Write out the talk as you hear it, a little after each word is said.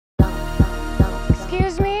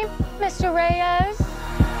Excuse me, Mr. Reyes?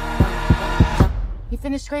 You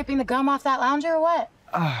finished scraping the gum off that lounger or what?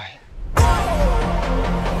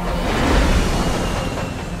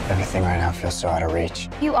 Everything right now feels so out of reach.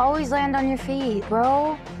 You always land on your feet,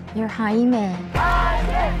 bro. You're Jaime. They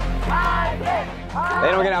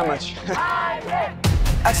don't get out much. I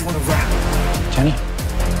just wanna rap. Jenny?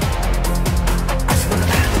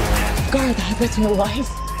 Guard that with your life,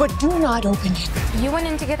 but do not open it. You went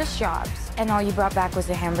in to get us jobs, and all you brought back was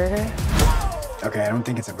a hamburger? Okay, I don't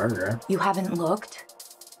think it's a burger. You haven't looked?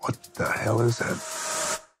 What the hell is that?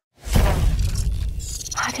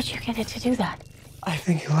 How did you get it to do that? I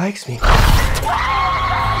think he likes me. It's on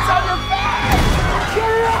your face! Get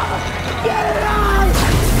it out! Get it out!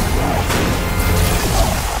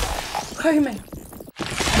 Jaime.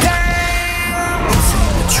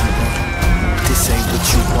 This ain't what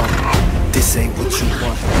you want. This ain't what you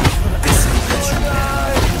want. This ain't what you want.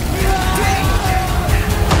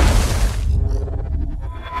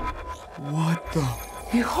 What the?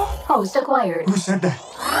 Host acquired. Who said that?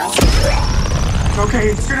 It's okay,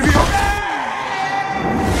 it's gonna be okay!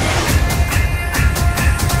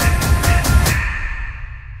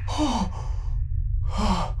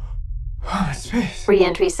 Space.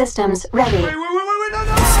 Re-entry systems ready. Wait, no!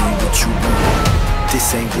 This ain't what you want.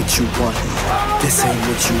 This ain't what you want. This ain't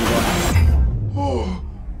what you want.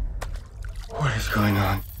 What is going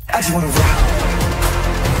on? I just wanna rock.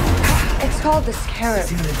 It's called the Scarab.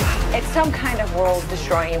 It's some kind of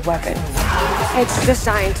world-destroying weapon. It's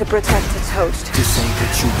designed to protect its host. This ain't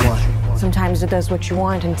what you want. Sometimes it does what you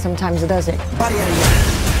want, and sometimes it doesn't. Body out of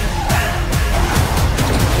here.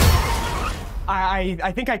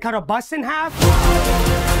 I think I cut a bus in half.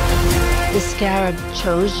 The Scarab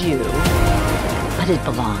chose you, but it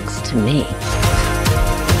belongs to me.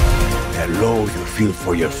 That love you feel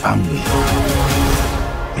for your family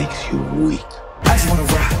makes you weak. I just wanna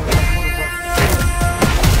rock.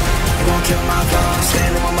 You gon' kill my vibe,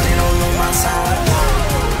 stand on my money, don't lose my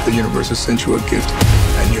side. The universe has sent you a gift,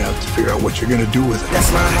 and you have to figure out what you're gonna do with it.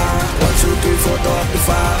 That's my high. 1, 2, 3, 4, throw up the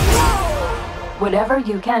 5. Whatever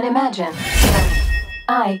you can imagine,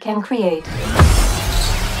 I can create.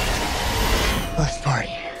 Let's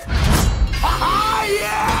party.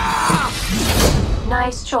 Yeah!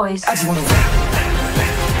 Nice choice. I just wanna rap.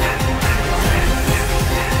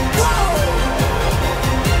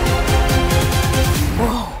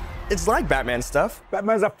 Whoa. It's like Batman stuff.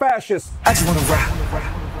 Batman's a fascist. I just wanna rap.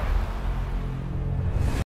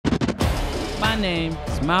 My name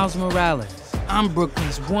is Miles Morales. I'm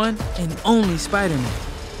Brooklyn's one and only Spider-Man.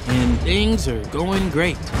 And things are going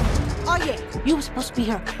great. Oh yeah, you were supposed to be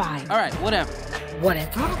here at 5. All right, whatever.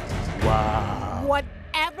 Whatever? Wow.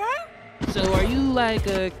 Whatever? So are you like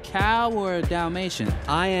a cow or a Dalmatian?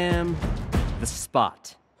 I am the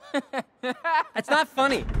Spot. That's not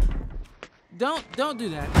funny. Don't do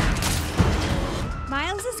that.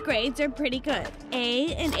 Miles's grades are pretty good.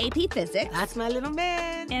 A in AP Physics. That's my little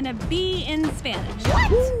man. And a B in Spanish.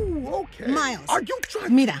 What? Ooh, okay. Miles. Are you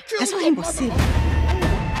trying Mira, to eso es kill me? imposible.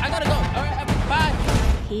 I gotta go. All right, bye.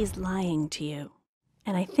 He's lying to you.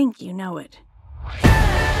 And I think you know it.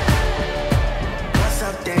 What's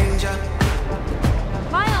up, danger?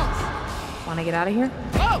 Miles! Wanna get out of here?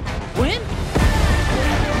 Oh, when?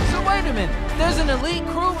 So wait a minute. There's an elite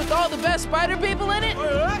crew with all the best spider people in it?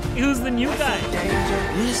 Who's the new guy?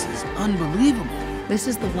 This is unbelievable. This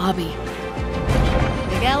is the lobby.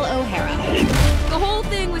 Miguel O'Hara. The whole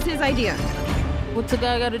thing was his idea. What's a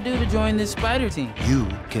guy gotta do to join this spider team? You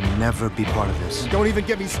can never be part of this. Don't even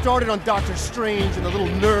get me started on Doctor Strange and the little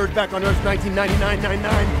nerd back on Earth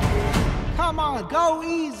 1999-99. Come on, go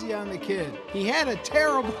easy on the kid. He had a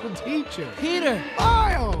terrible teacher. Peter!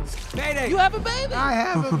 Miles! Mayday! You have a baby? I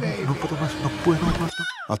have a baby.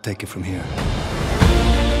 I'll take it from here.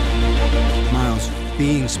 Miles,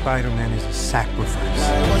 being Spider-Man is a sacrifice.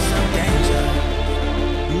 What's up, danger?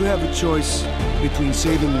 You have a choice between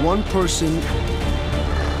saving one person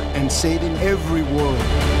and saving every world.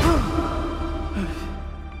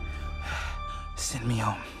 Send me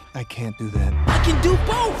home. I can't do that. I can do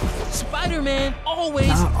both! Spider-Man always...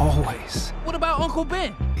 Not always. What about Uncle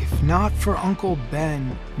Ben? If not for Uncle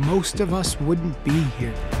Ben, most of us wouldn't be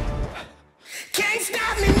here. Can't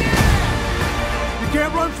stop me now! You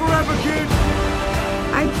can't run forever, kid!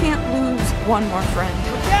 I can't lose one more friend.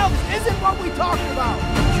 Miguel, this isn't what we talked about.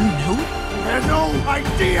 You knew? I have no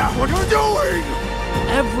idea what you're doing!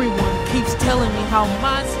 Everyone keeps telling me how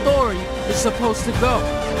my story is supposed to go.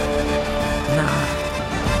 Nah,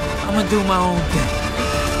 I'm gonna do my own thing.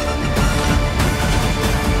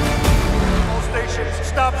 All stations,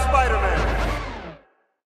 stop Spider-Man.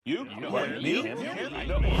 You? Me?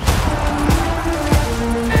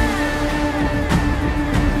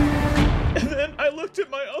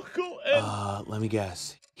 Let me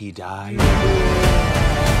guess. He died?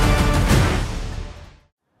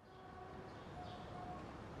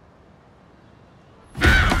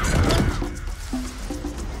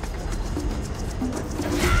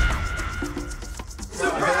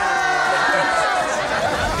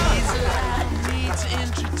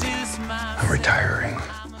 I'm retiring.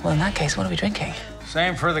 Well, in that case, what are we drinking?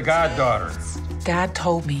 Same for the goddaughter. Dad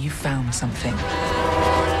told me you found something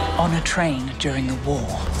on a train during the war.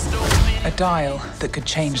 A dial that could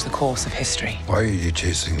change the course of history. Why are you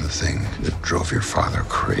chasing the thing that drove your father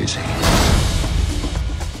crazy?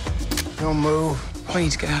 Don't move. We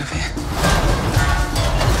need to get out of here.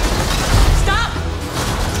 Stop!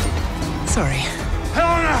 Sorry.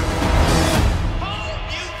 Helena!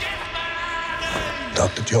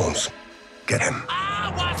 Dr. Jones, get him.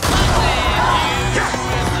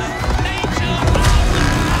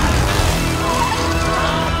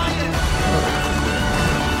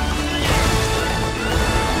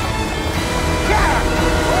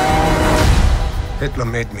 Hitler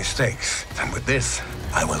made mistakes, and with this,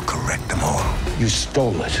 I will correct them all. You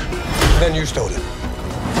stole it. Then you stole it.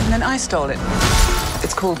 And then I stole it.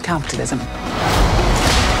 It's called capitalism.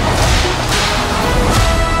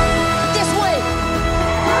 This way!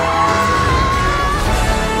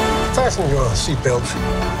 Fasten your seatbelts.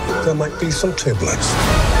 There might be some turbulence.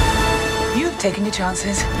 You've taken your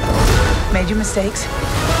chances, made your mistakes,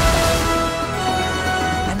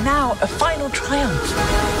 and now a final triumph.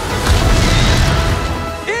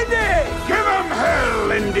 Give him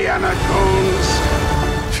hell, Indiana Jones!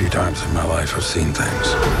 A few times in my life, I've seen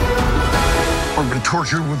things. I've been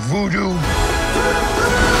tortured with voodoo.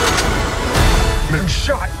 Been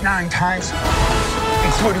shot 9 times,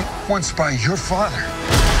 including once by your father.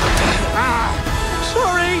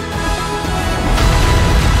 Sorry!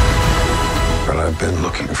 But I've been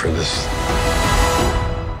looking for this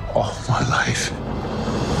all my life.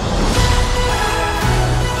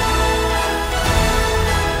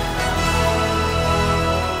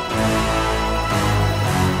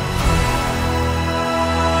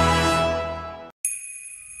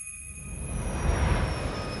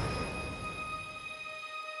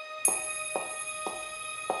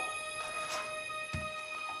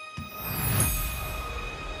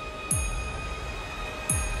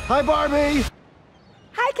 Hi, Barbie.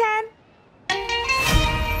 Hi, Ken.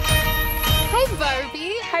 Hi,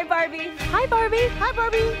 Barbie. Hi, Barbie. Hi, Barbie. Hi,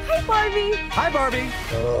 Barbie. Hi, Barbie. Hi, Barbie.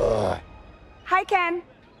 Hi, Ken.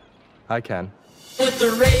 Hi, Ken. With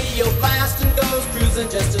the radio blast and goes cruising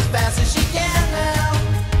just as fast as she can now.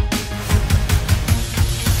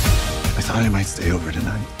 I thought I might stay over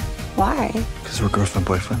tonight. Why? Because we're girlfriend,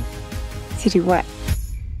 boyfriend. To do what?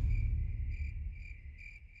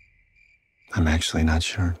 I'm actually not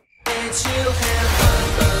sure. And she'll have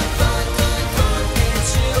fun, fun, fun, fun, fun. And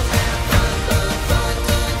she'll have fun, fun, fun,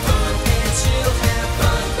 fun, fun. And she'll have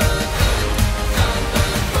fun, fun, fun,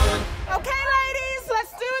 fun, fun. Okay, ladies,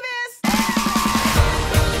 let's do this.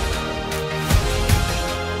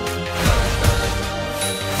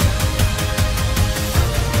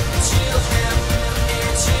 She'll have fun,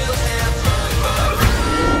 and she'll have fun, fun.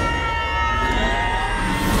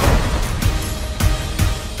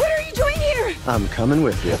 What are you doing here? I'm coming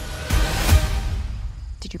with you.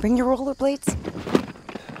 Did you bring your rollerblades?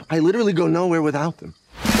 I literally go nowhere without them.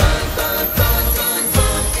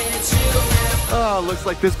 Oh, looks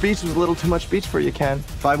like this beach was a little too much beach for you, Ken.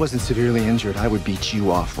 If I wasn't severely injured, I would beach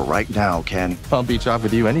you off right now, Ken. I'll beach off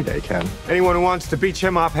with you any day, Ken. Anyone who wants to beach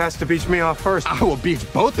him off has to beach me off first. I will beach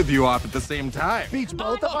both of you off at the same time. Beach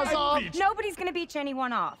both of us off. Nobody's gonna beach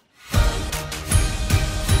anyone off.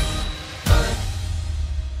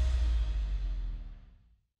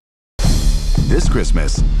 This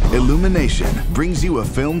Christmas, Illumination brings you a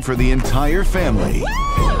film for the entire family.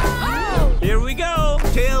 Here we go.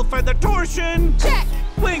 Tail feather torsion. Check.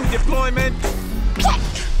 Wing deployment. Check.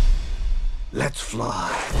 Let's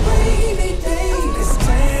fly. Rainy day is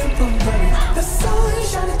temporary. The sun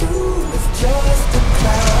shining through is just a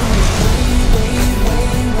cloud.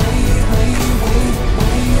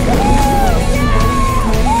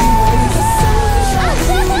 The sun shining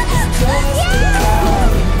through is just a cloud.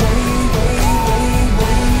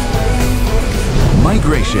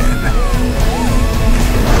 Migration.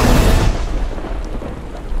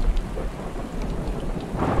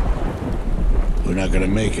 We're not gonna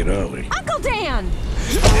make it, are we? Uncle Dan!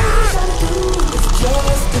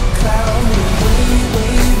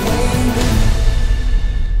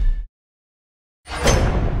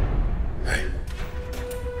 Hey.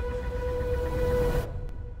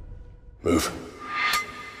 Move.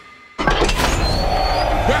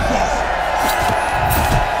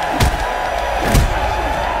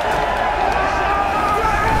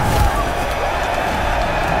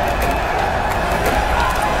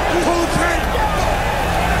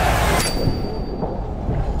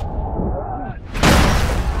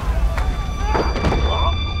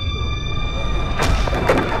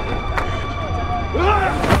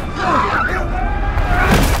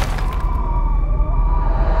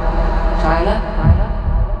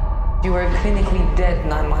 You were clinically dead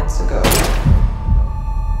 9 months ago.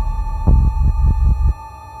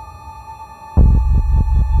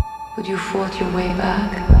 But you fought your way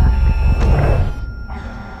back.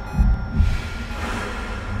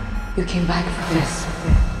 You came back for this.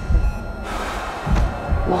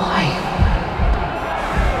 Why?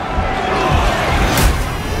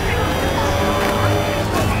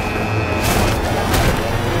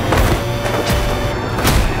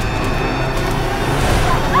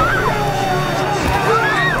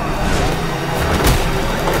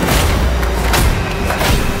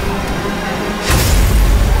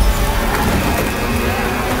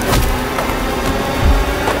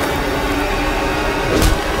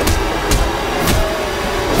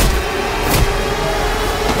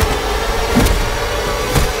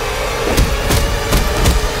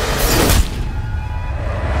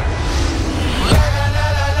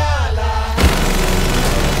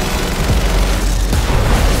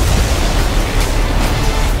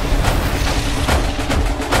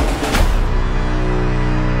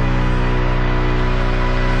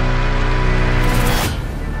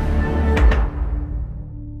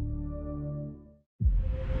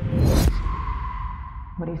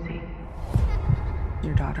 What do you see?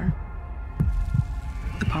 Your daughter?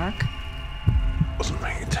 The park? Wasn't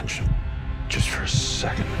paying attention. Just for a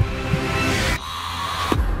second.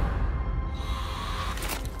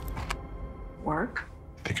 Work?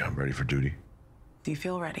 Think I'm ready for duty? Do you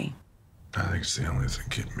feel ready? I think it's the only thing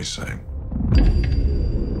keeping me sane.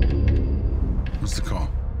 What's the call?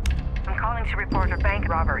 I'm calling to report a bank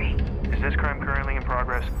robbery. Is this crime currently in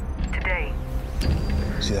progress? Today.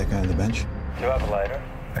 See that guy on the bench? Do you have a lighter?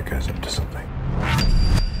 That guy's up to something.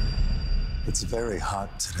 It's very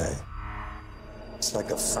hot today. It's like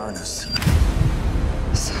a furnace.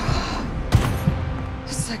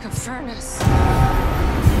 It's like a furnace.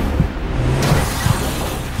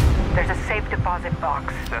 There's a safe deposit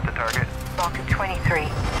box. Is that the target? Box 23.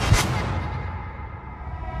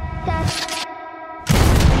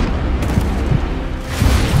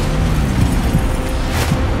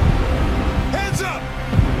 Hands up!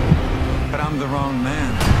 But I'm the wrong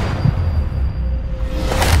man.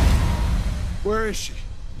 Where is she?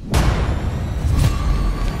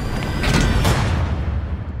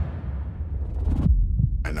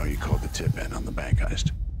 I know you called the tip in on the bank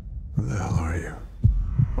heist. Who the hell are you?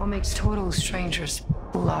 What makes total strangers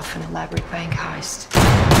pull off an elaborate bank heist?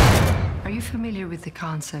 Are you familiar with the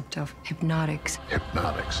concept of hypnotics?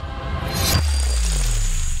 Hypnotics.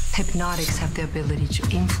 Hypnotics have the ability to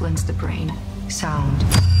influence the brain, sound,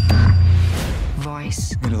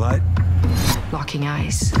 voice, Need a light? locking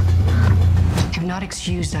eyes. Hypnotics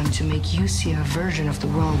use them to make you see a version of the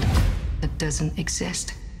world that doesn't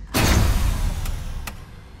exist.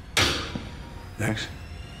 Next.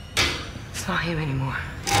 It's not him anymore.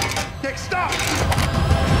 Nick, stop!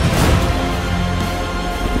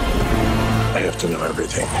 I have to know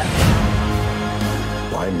everything.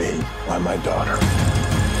 Why me? Why my daughter?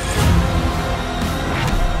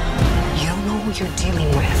 You don't know who you're dealing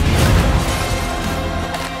with.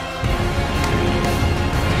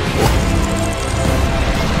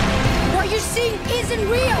 What you're seeing isn't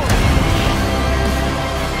real!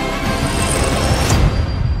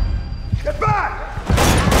 Get back!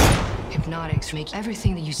 Hypnotics make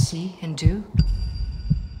everything that you see and do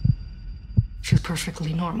feel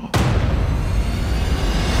perfectly normal.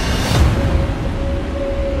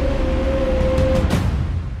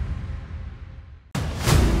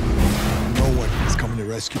 No one is coming to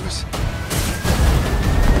rescue us.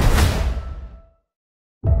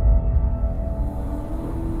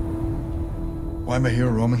 Why am I here,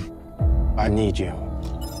 Roman? I need you.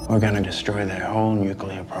 We're gonna destroy their whole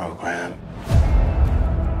nuclear program.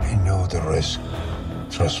 I know the risk.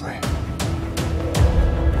 Trust me.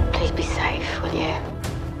 Please be safe, will you?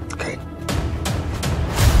 Okay.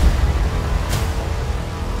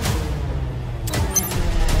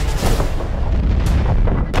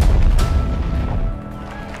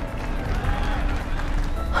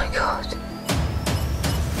 My God.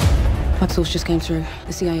 What source just came through?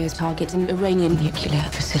 The CIA is targeting Iranian nuclear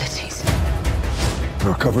facilities.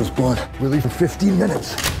 Our cover's blood. We're leaving 15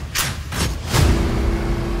 minutes.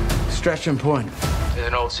 Stretch and point. There's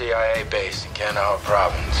an old CIA base in Kandahar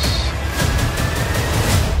province.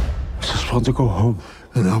 I just want to go home,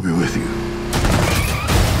 and I'll be with you.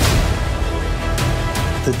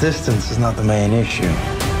 The distance is not the main issue.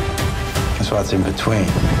 It's what's in between.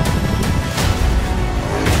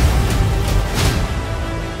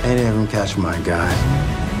 Any of them catch my guy,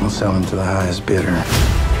 we'll sell him to the highest bidder.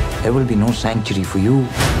 There will be no sanctuary for you.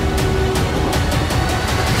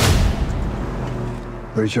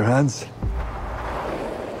 Raise your hands.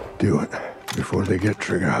 Do it before they get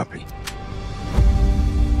trigger happy.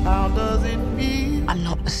 How does it feel I'm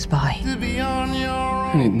not a spy. to be on your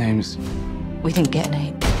I own? need names. We didn't get a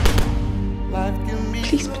name. Life can be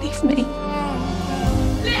Please believe me.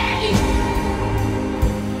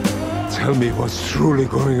 Tell me what's truly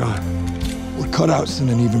going on. We're cutouts in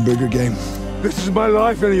an even bigger game. This is my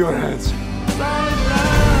life in your hands.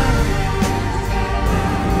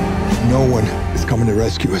 No one is coming to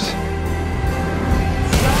rescue us.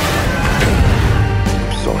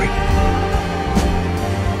 I'm sorry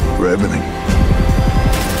for everything.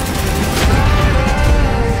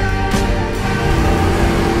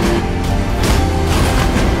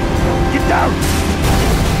 Get down!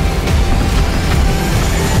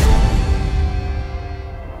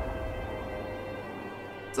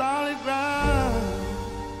 solid ground.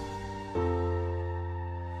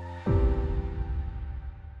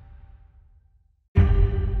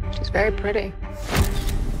 She's very pretty.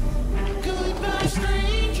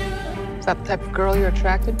 Is that the type of girl you're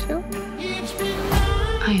attracted to?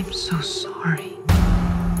 I am so sorry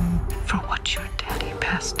for what your daddy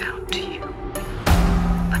passed down to you.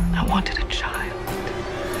 But I wanted a child.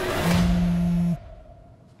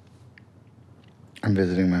 I'm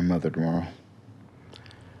visiting my mother tomorrow.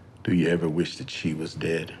 Do you ever wish that she was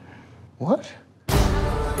dead? What?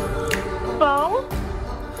 Beau?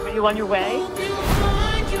 Are you on your way?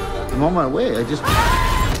 I'm on my way.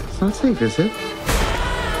 It's not safe, is it?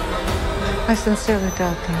 I sincerely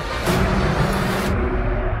doubt that.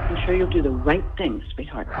 I'm sure you'll do the right thing,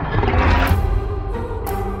 sweetheart.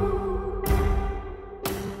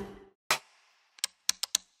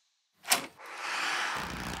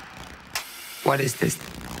 What is this?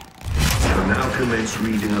 Shall now commence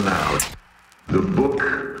reading aloud the Book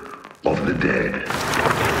of the Dead.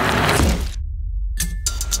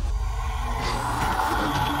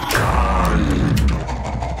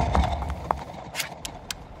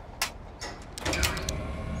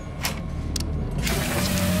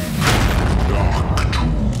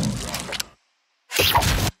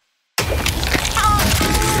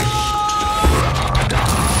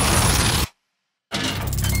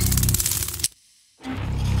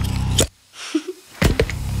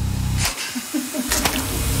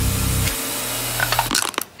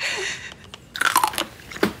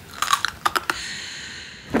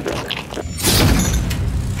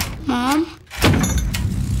 Mom?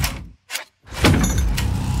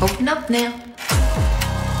 Open up now.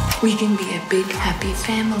 We can be a big, happy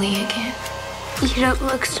family again. You don't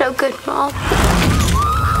look so good, Mom.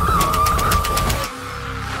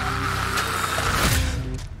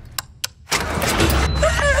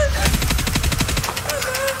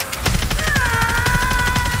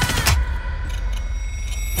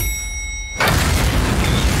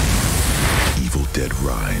 Evil Dead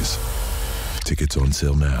Rise. Tickets on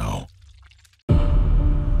sale now.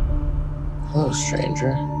 Hello,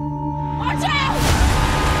 stranger. Watch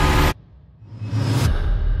out!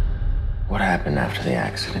 What happened after the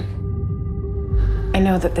accident? I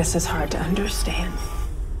know that this is hard to understand.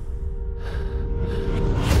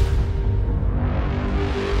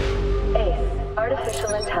 ACE,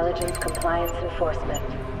 Artificial Intelligence Compliance Enforcement.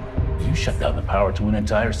 You shut down the power to an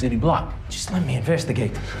entire city block. Just let me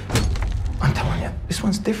investigate. I'm telling you, this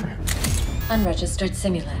one's different. Unregistered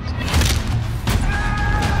Simulant.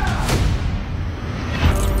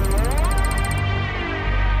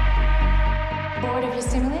 Bored of your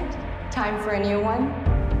Simulant? Time for a new one?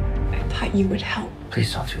 I thought you would help.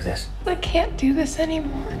 Please don't do this. I can't do this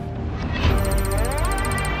anymore.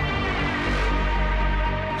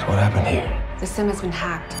 So what happened here? The sim has been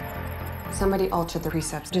hacked. Somebody altered the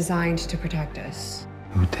precepts designed to protect us.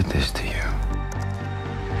 Who did this to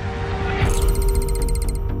you?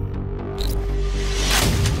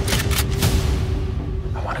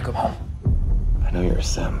 I want to go home. I know you're a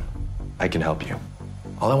sim. I can help you.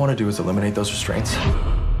 All I want to do is eliminate those restraints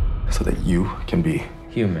so that you can be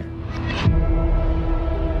human.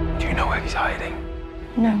 Do you know where he's hiding?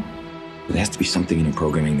 No. There has to be something in your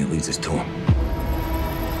programming that leads us to him.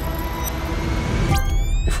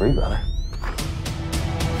 You're free, brother.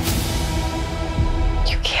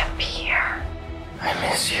 You can't be here. I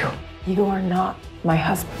miss you. You are not my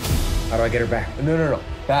husband. How do I get her back? No.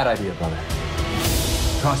 Bad idea, brother.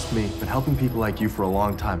 Trust me, been helping people like you for a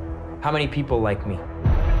long time. How many people like me?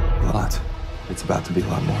 A lot. It's about to be a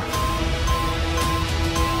lot more.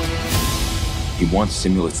 He wants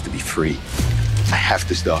Simulants to be free. I have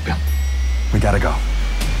to stop him. We gotta go.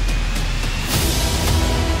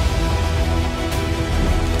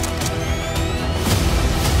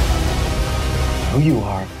 Who you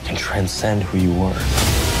are can transcend who you were.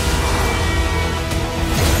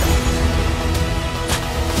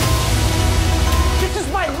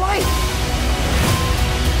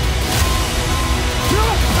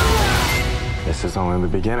 is only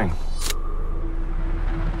the beginning.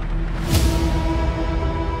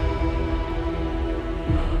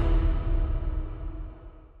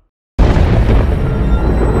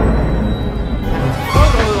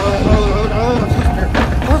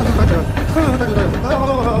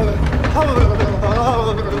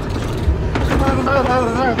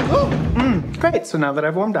 Great, so now that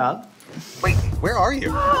I've warmed up. Wait, where are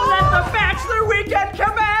you? Let the bachelor weekend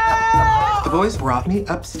commence! The boys brought me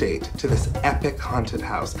upstate to this epic haunted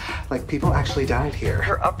house. Like, people actually died here.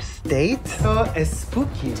 You're upstate? Oh, it's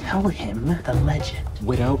spooky. Tell him the legend.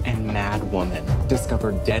 Widow and mad woman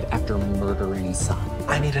discovered dead after murdering son.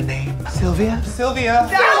 I need a name. Sylvia? Sylvia!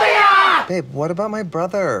 Sylvia! Babe, what about my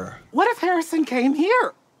brother? What if Harrison came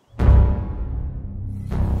here?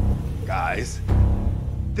 Guys,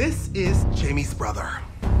 this is Jamie's brother.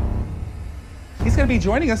 He's gonna be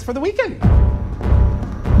joining us for the weekend.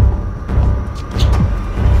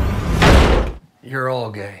 You're all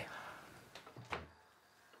gay.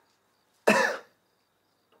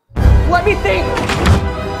 Let me think!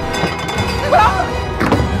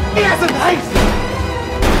 He has a knife!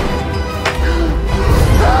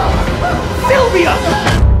 Sylvia!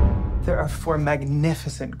 There are 4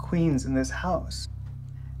 magnificent queens in this house.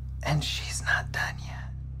 And she's not done yet.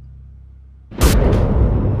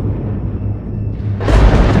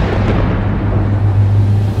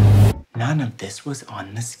 None of this was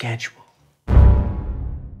on the schedule.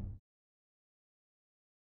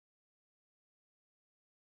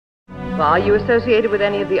 Are you associated with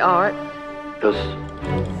any of the arts? Yes.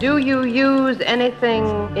 Do you use anything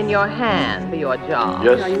in your hand for your job?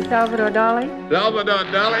 Yes. Are you Salvador Dali? Salvador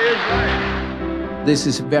Dali is right. This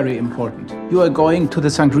is very important. You are going to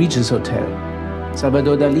the St. Regis Hotel.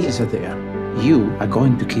 Salvador Dali is there. You are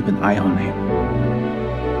going to keep an eye on him.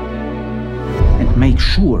 And make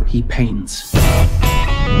sure he paints.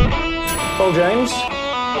 Paul James.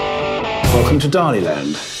 Welcome to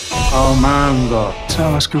Dalíland. Oh, Mango.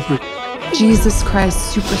 Alice Cooper. Jesus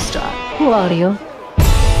Christ superstar. Who are you?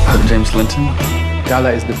 I'm James Linton.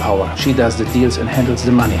 Gala is the power. She does the deals and handles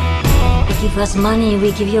the money. You give us money,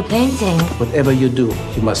 we give you a painting. Whatever you do,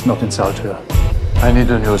 you must not insult her. I need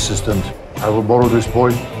a new assistant. I will borrow this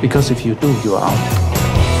boy. Because if you do, you are out.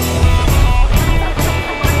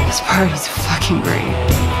 This party's fucking great.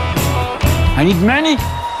 I need many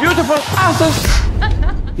beautiful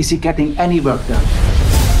asses. Is he getting any work done?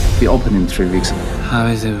 We open in 3 weeks. How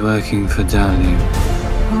is it working for Dali?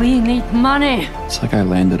 We need money. It's like I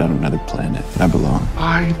landed on another planet. I belong.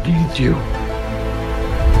 I need you.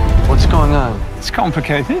 What's going on? It's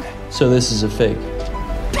complicated. So this is a fake.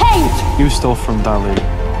 Paint! You stole from Dali.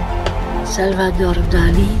 Salvador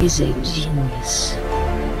Dali is a genius.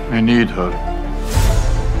 I need her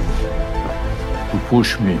to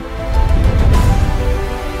push me.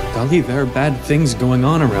 Dali, there are bad things going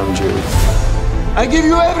on around you. I give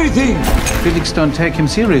you everything! Critics don't take him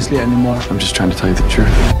seriously anymore. I'm just trying to tell you the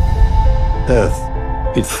truth. Death,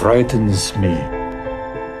 it frightens me.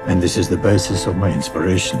 And this is the basis of my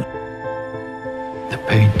inspiration. The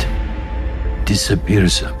paint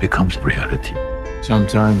disappears and becomes reality.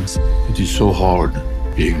 Sometimes it is so hard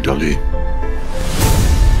being Dali.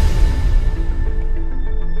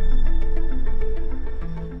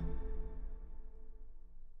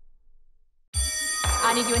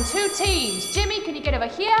 I need you in 2 teams. Jimmy, can you get over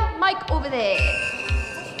here? Mike, over there.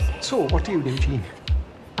 So, what do you do, Jean?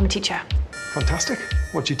 I'm a teacher. Fantastic.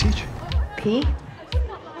 What do you teach? P.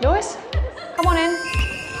 Lewis, come on in.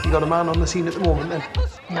 You got a man on the scene at the moment, then?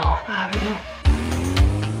 No, I haven't,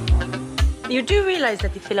 no. You do realize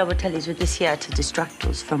that they fill our tellies with this here to distract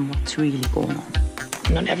us from what's really going on.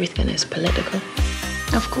 Not everything is political.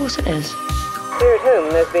 Of course it is. Here at home,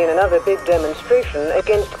 there's been another big demonstration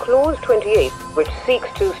against Clause 28, which seeks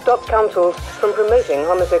to stop councils from promoting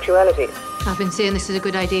homosexuality. I've been saying this is a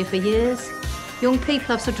good idea for years. Young people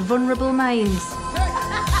have such vulnerable minds.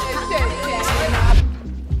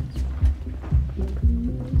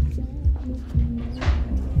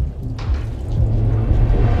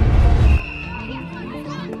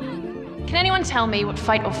 Can anyone tell me what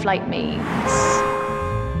fight or flight means?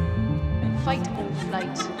 Fight or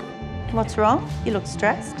flight. What's wrong? You look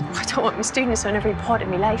stressed. I don't want my students on every part of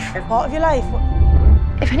my life. Every part of your life?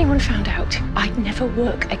 If anyone found out, I'd never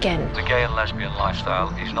work again. The gay and lesbian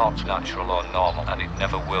lifestyle is not natural or normal, and it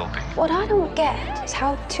never will be. What I don't get is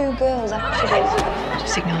how 2 girls actually...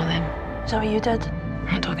 Just ignore them. So are you dead?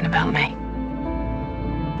 I'm not talking about me.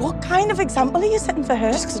 What kind of example are you setting for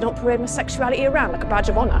her? Just because I don't parade my sexuality around like a badge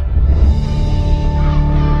of honor.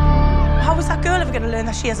 How is that girl ever going to learn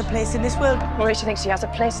that she has a place in this world? Or she thinks she has a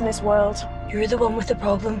place in this world. You're the one with the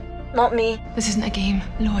problem, not me. This isn't a game,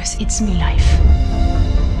 Lois. It's me life.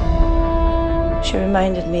 She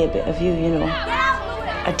reminded me a bit of you, you know.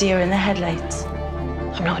 A deer in the headlights.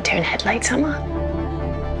 I'm not a deer in headlights, am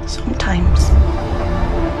I? Sometimes.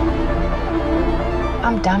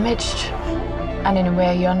 I'm damaged. And in a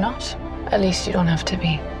way you're not. At least you don't have to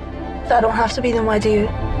be. If I don't have to be, then why do you?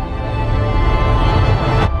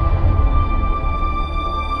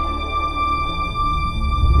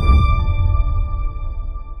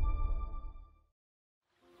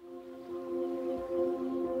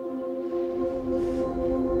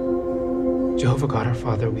 Jehovah God our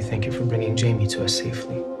Father, we thank you for bringing Jamie to us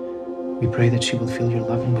safely. We pray that she will feel your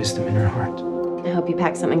love and wisdom in her heart. I hope you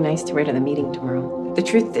pack something nice to wear to the meeting tomorrow. The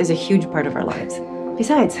truth is a huge part of our lives.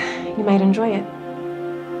 Besides, you might enjoy it.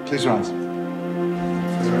 Please rise.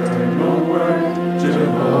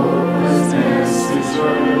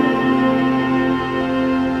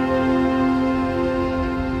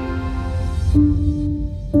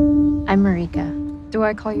 I'm Marika. Do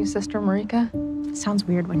I call you Sister Marika? It sounds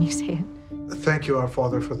weird when you say it. Thank you, our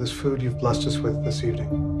Father, for this food you've blessed us with this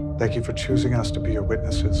evening. Thank you for choosing us to be your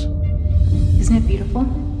witnesses. Isn't it beautiful?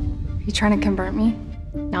 Are you trying to convert me?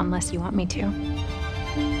 Not unless you want me to.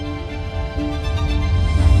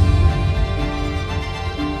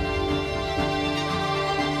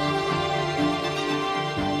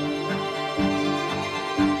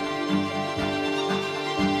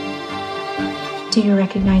 Do you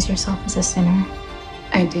recognize yourself as a sinner?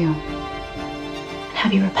 I do.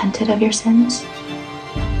 Have you repented of your sins?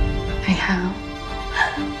 I have.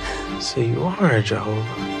 So you are a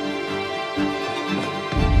Jehovah.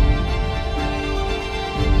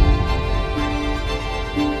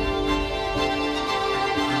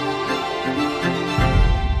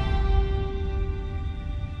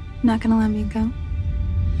 Not gonna let me go?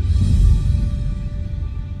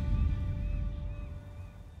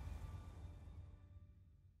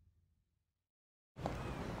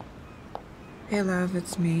 Hey, love,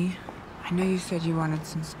 it's me. I know you said you wanted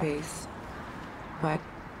some space, but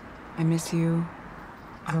I miss you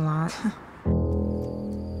a lot.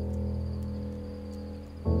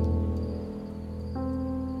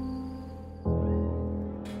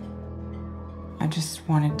 I just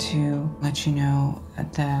wanted to let you know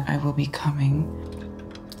that I will be coming.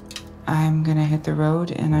 I'm gonna hit the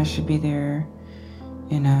road, and I should be there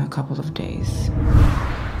in a couple of days.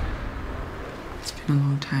 It's been a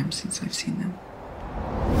long time since I've seen them.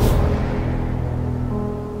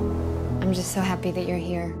 I'm just so happy that you're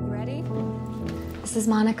here. You ready? This is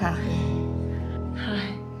Monica.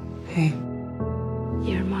 Hi. Hey.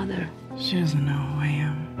 Your mother. She doesn't know who I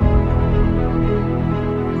am.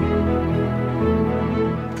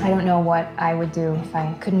 I don't know what I would do if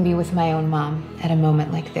I couldn't be with my own mom at a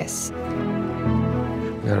moment like this. I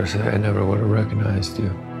gotta say, I never would have recognized you.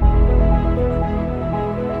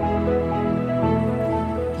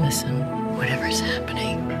 Listen, whatever's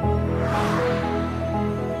happening,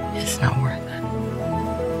 it's not worth it.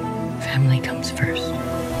 Family comes first.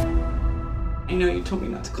 I know you told me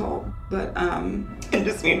not to call, but I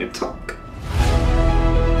just need to talk.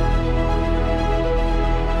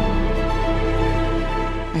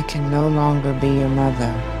 I can no longer be your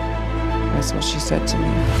mother. That's what she said to me.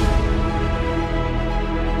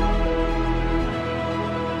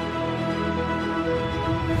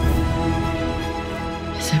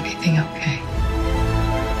 Is everything okay?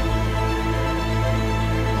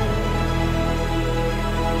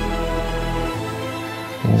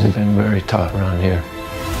 Things have been very tough around here.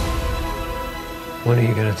 When are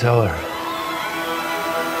you gonna tell her?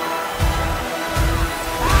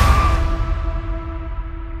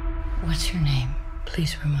 What's your name?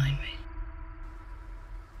 Please remind me.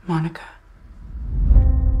 Monica.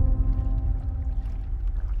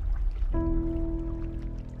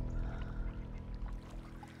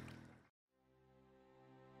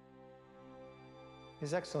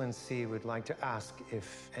 His Excellency would like to ask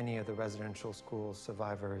if any of the residential school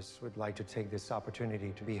survivors would like to take this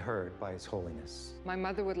opportunity to be heard by His Holiness. My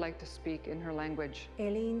mother would like to speak in her language.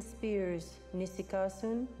 Aileen Spears,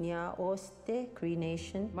 Nisikasun, Nya Oste, Cree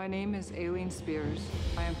Nation. My name is Aileen Spears.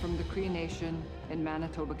 I am from the Cree Nation in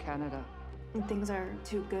Manitoba, Canada. When things are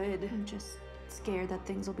too good, I'm just scared that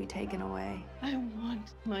things will be taken away. I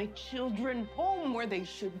want my children home where they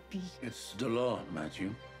should be. It's the law,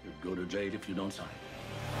 Matthew. You'd go to jail if you don't sign.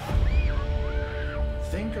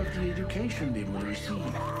 Think of the education they will receive.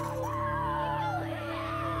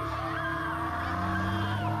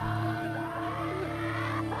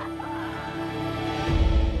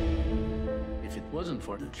 If it wasn't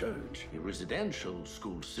for the church, a residential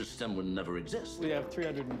school system would never exist. We have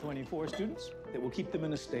 324 students that will keep them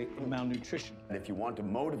in a state of malnutrition. And if you want to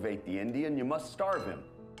motivate the Indian, you must starve him.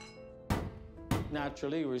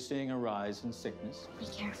 Naturally, we're seeing a rise in sickness. Be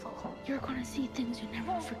careful. You're gonna see things you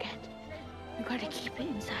never forget. You gotta keep it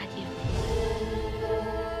inside you.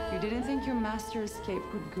 You didn't think your master's escape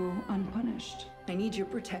would go unpunished. I need your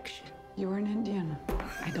protection. You're an Indian.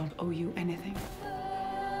 I don't owe you anything.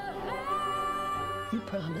 You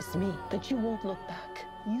promised me that you won't look back.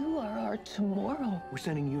 You are our tomorrow. We're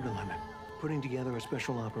sending you to London, putting together a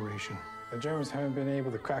special operation. The Germans haven't been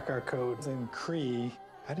able to crack our codes in Cree.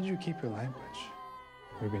 How did you keep your language?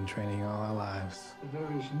 We've been training all our lives. There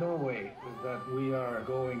is no way that we are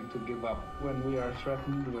going to give up when we are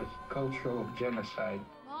threatened with cultural genocide.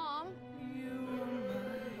 Mom?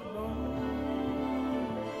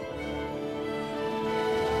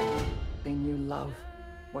 They knew love.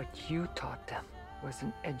 What you taught them was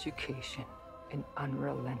an education in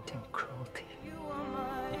unrelenting cruelty.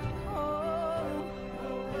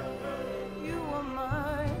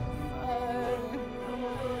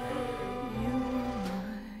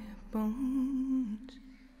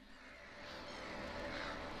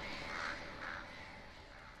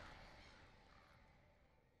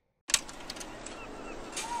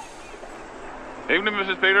 Evening,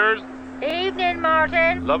 Mrs. Peters. Evening,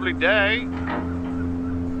 Martin. Lovely day.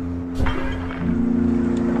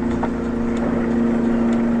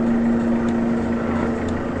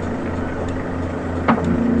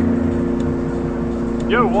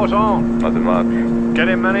 Yo, what's on? Nothing much.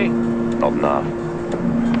 Getting many? Not enough.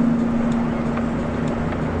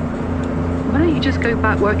 Why don't you just go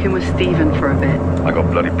back working with Stephen for a bit? I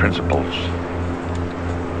got bloody principles.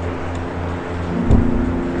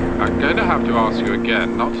 I'm going to have to ask you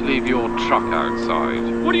again not to leave your truck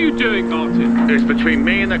outside. What are you doing, Martin? It's between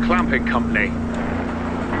me and the clamping company.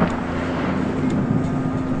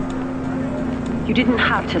 You didn't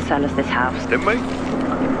have to sell us this house. Didn't we?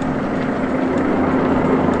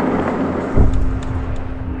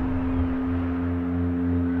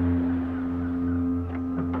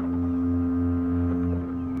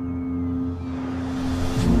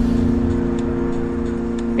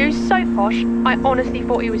 You're so posh, I honestly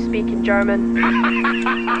thought he was speaking German.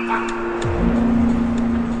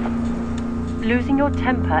 Losing your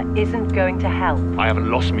temper isn't going to help. I haven't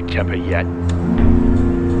lost my temper yet.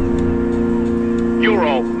 Your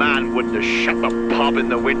old man wouldn't have shut the pub in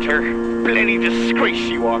the winter. Bloody disgrace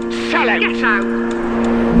you are. Sell out! Get out!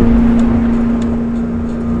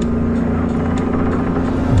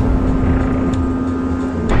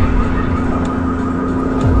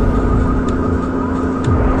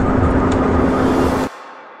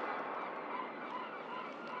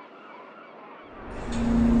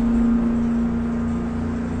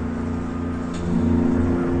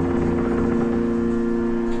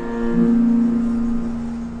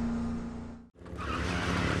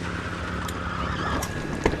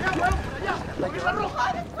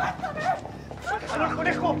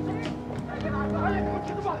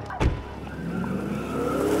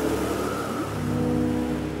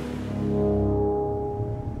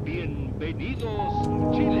 Bienvenidos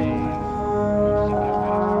a Chile.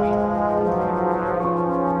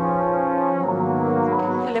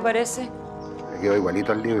 ¿Qué le parece? Me quedó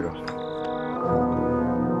igualito al libro.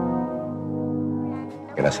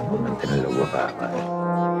 Gracias por mantenerlo ocupada, madre.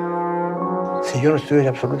 Si yo no estuviera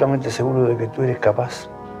absolutamente seguro de que tú eres capaz,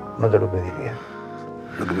 no te lo pediría.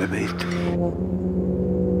 Lo que me pediste.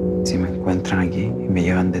 Si me encuentran aquí y me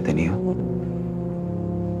llevan detenido,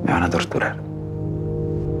 me van a torturar.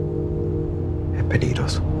 Es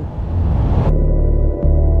peligroso.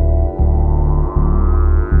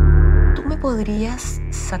 ¿Tú me podrías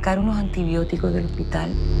sacar unos antibióticos del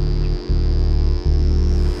hospital?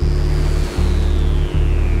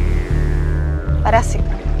 Parásitos.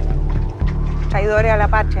 Traidores a la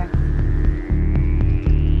patria.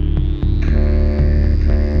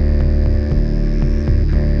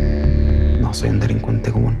 No soy un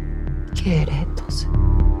delincuente común. ¿Qué eres entonces?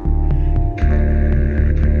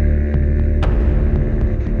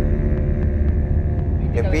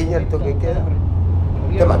 Que pilla el toque queda.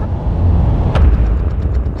 Te mata.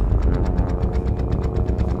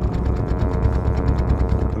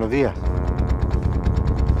 Buenos días.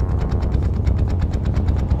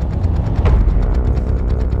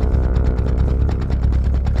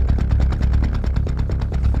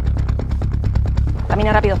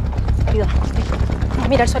 Camina rápido. Ayuda.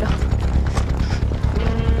 Mira el suelo.